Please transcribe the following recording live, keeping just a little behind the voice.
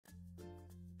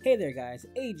Hey there guys,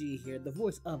 AG here, the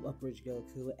voice of Abridged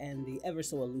Goku, and the ever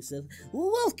so elusive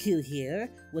Goku here,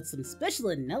 with some special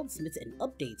announcements and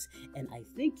updates, and I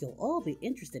think you'll all be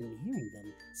interested in hearing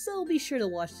them, so be sure to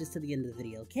watch this to the end of the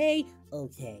video, okay?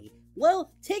 Okay.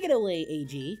 Well, take it away,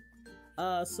 AG.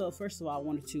 So first of all, I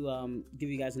wanted to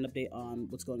give you guys an update on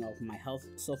what's going on with my health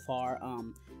so far.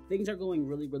 Things are going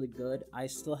really good. I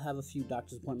still have a few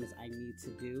doctor's appointments I need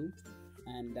to do,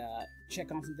 and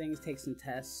check on some things, take some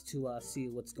tests to see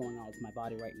what's going on with my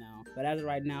body right now. But as of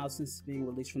right now, since being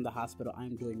released from the hospital,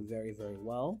 I'm doing very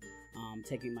well.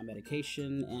 Taking my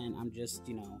medication, and I'm just,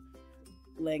 you know,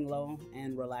 laying low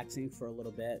and relaxing for a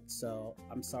little bit. So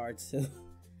I'm sorry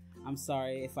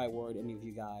if I worried any of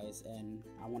you guys, and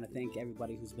I want to thank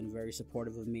everybody who's been very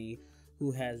supportive of me,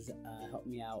 who has helped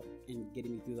me out in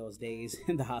getting me through those days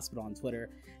in the hospital on Twitter.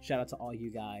 Shout out to all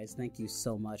you guys. Thank you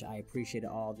so much. I appreciate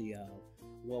all the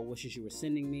well wishes you were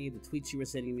sending me, the tweets you were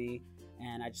sending me,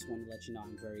 and I just wanted to let you know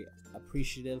I'm very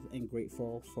appreciative and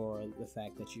grateful for the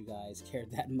fact that you guys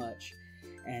cared that much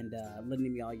and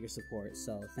lending me all your support.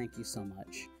 So thank you so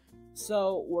much.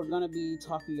 So we're going to be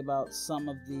talking about some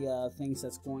of the things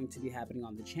that's going to be happening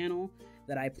on the channel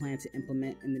that I plan to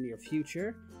implement in the near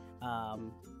future.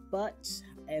 But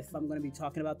if I'm going to be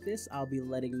talking about this, I'll be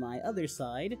letting my other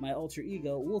side, my alter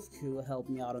ego, Wolfku, help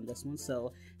me out on this one.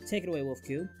 So take it away,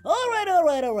 Wolfku.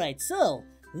 Alright. So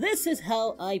this is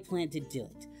how I plan to do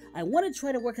it. I want to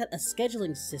try to work out a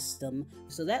scheduling system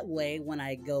so that way when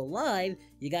I go live,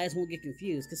 you guys won't get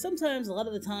confused. Because sometimes, a lot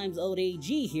of the times, old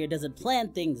AG here doesn't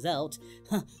plan things out.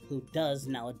 Who does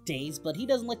nowadays? But he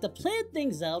doesn't like to plan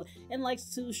things out and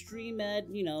likes to stream at,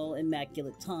 you know,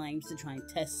 immaculate times to try and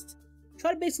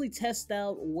try to basically test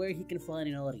out where he can find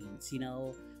an audience, you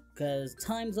know, because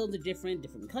time zones are different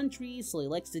countries, so he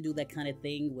likes to do that kind of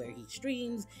thing where he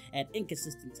streams at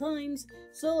inconsistent times.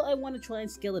 So I want to try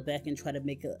and scale it back and try to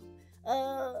make a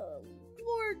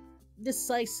more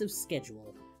decisive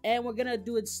schedule. And we're gonna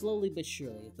do it slowly but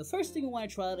surely. The first thing we want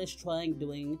to try out is trying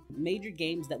doing major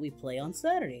games that we play on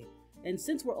Saturday. And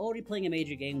since we're already playing a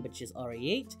major game, which is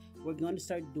RE8, we're going to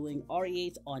start doing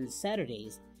RE8 on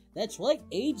Saturdays. That's right,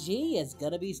 AG is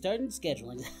gonna be starting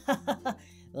scheduling.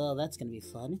 Well, that's gonna be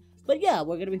fun. But yeah,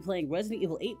 we're gonna be playing Resident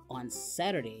Evil 8 on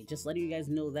Saturday. Just letting you guys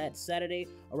know that Saturday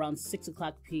around 6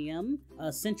 o'clock p.m.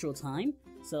 Central Time.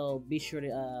 So be sure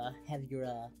to have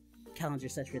your calendar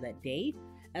set for that day.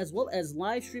 As well as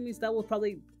live streamings, that will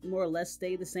probably more or less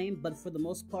stay the same. But for the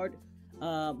most part,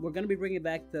 we're gonna be bringing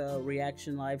back the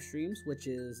reaction live streams, which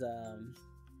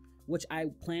I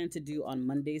plan to do on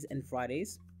Mondays and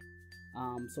Fridays.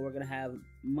 So we're gonna have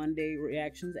Monday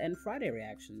reactions and Friday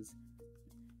reactions.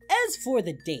 As for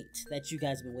the date that you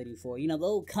guys have been waiting for, you know, the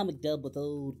old comic dub with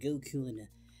old Goku and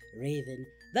Raven,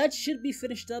 that should be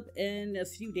finished up in a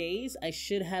few days. I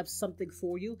should have something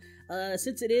for you.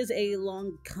 Since it is a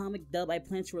long comic dub, I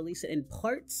plan to release it in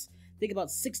parts. I think about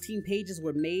 16 pages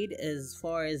were made as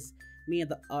far as me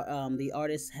and the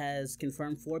artist has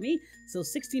confirmed for me. So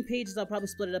 16 pages, I'll probably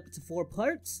split it up into 4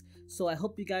 parts. So I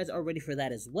hope you guys are ready for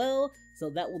that as well. So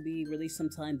that will be released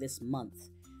sometime this month.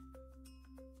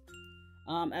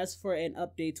 As for an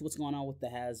update to what's going on with the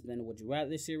Hazbin Would You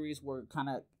Rather series, we're kind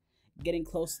of getting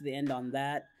close to the end on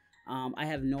that. I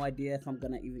have no idea if I'm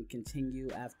going to even continue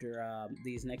after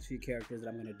these next few characters that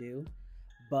I'm going to do.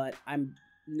 But I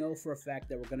know for a fact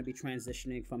that we're going to be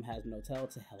transitioning from Hazbin Hotel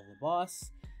to Helluva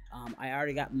Boss. I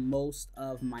already got most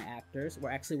of my actors.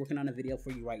 We're actually working on a video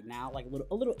for you right now, like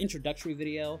a little introductory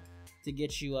video to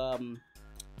get you,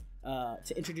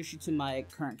 to introduce you to my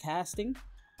current casting.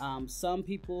 Some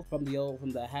people from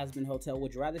the Hazbin Hotel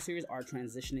Would You Rather series are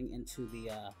transitioning into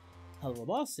the Helluva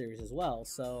Boss series as well,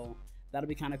 so that'll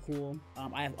be kind of cool.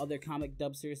 I have other comic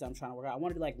dub series that I'm trying to work out. I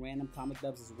want to do like random comic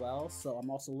dubs as well, so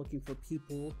I'm also looking for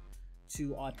people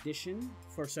to audition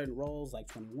for certain roles like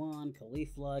 21,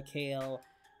 Caulifla, Kale,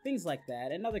 things like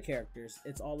that, and other characters.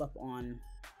 It's all up on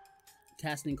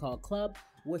Casting Call Club,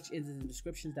 which is in the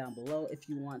descriptions down below if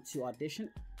you want to audition.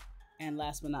 And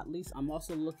last but not least, I'm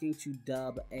also looking to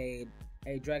dub a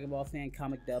Dragon Ball fan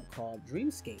comic dub called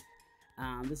Dreamscape.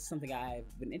 This is something I've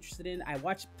been interested in. I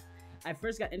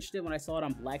first got interested when I saw it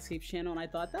on Blackscape's channel, and I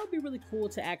thought that would be really cool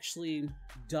to actually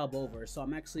dub over. So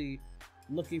I'm actually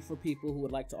looking for people who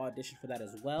would like to audition for that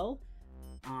as well.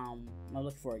 I'm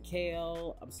looking for a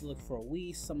Kale, I'm still looking for a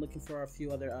Whis, I'm looking for a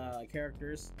few other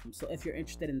characters. So if you're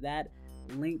interested in that,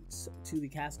 links to the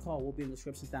cast call will be in the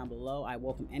descriptions down below. I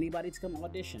welcome anybody to come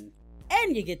audition.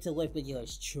 And you get to work with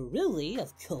yours truly,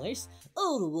 of course,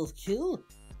 old Wolfku.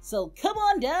 So come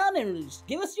on down and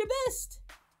give us your best.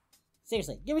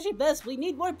 Seriously, give us your best, we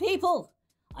need more people.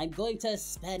 I'm going to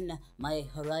expand my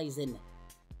horizon.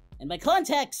 and my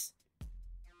contacts.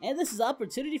 And this is an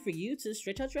opportunity for you to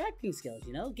stretch out your acting skills,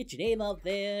 you know? Get your name out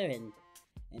there and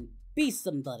be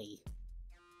somebody.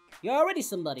 You're already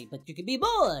somebody, but you can be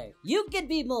more. You can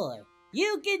be more.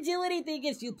 You can do anything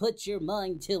if you put your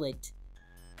mind to it.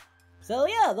 So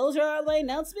yeah, those are all my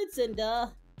announcements, and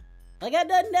I got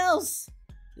nothing else.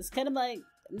 It's kind of I'm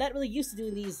not really used to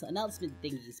doing these announcement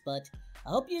thingies, but I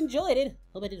hope you enjoyed it.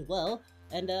 Hope I did well.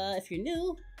 And if you're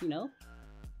new, you know,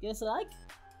 give us a like.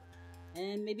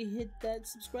 And maybe hit that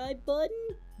subscribe button.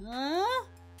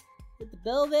 Hit the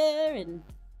bell there and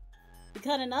be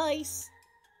kinda nice.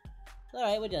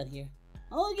 Alright, we're done here.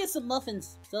 I wanna get some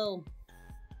muffins, so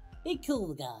be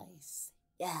cool, guys.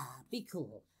 Yeah, be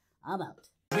cool. I'm out.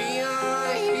 We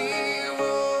are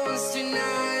heroes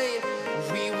tonight.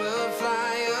 We will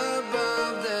fly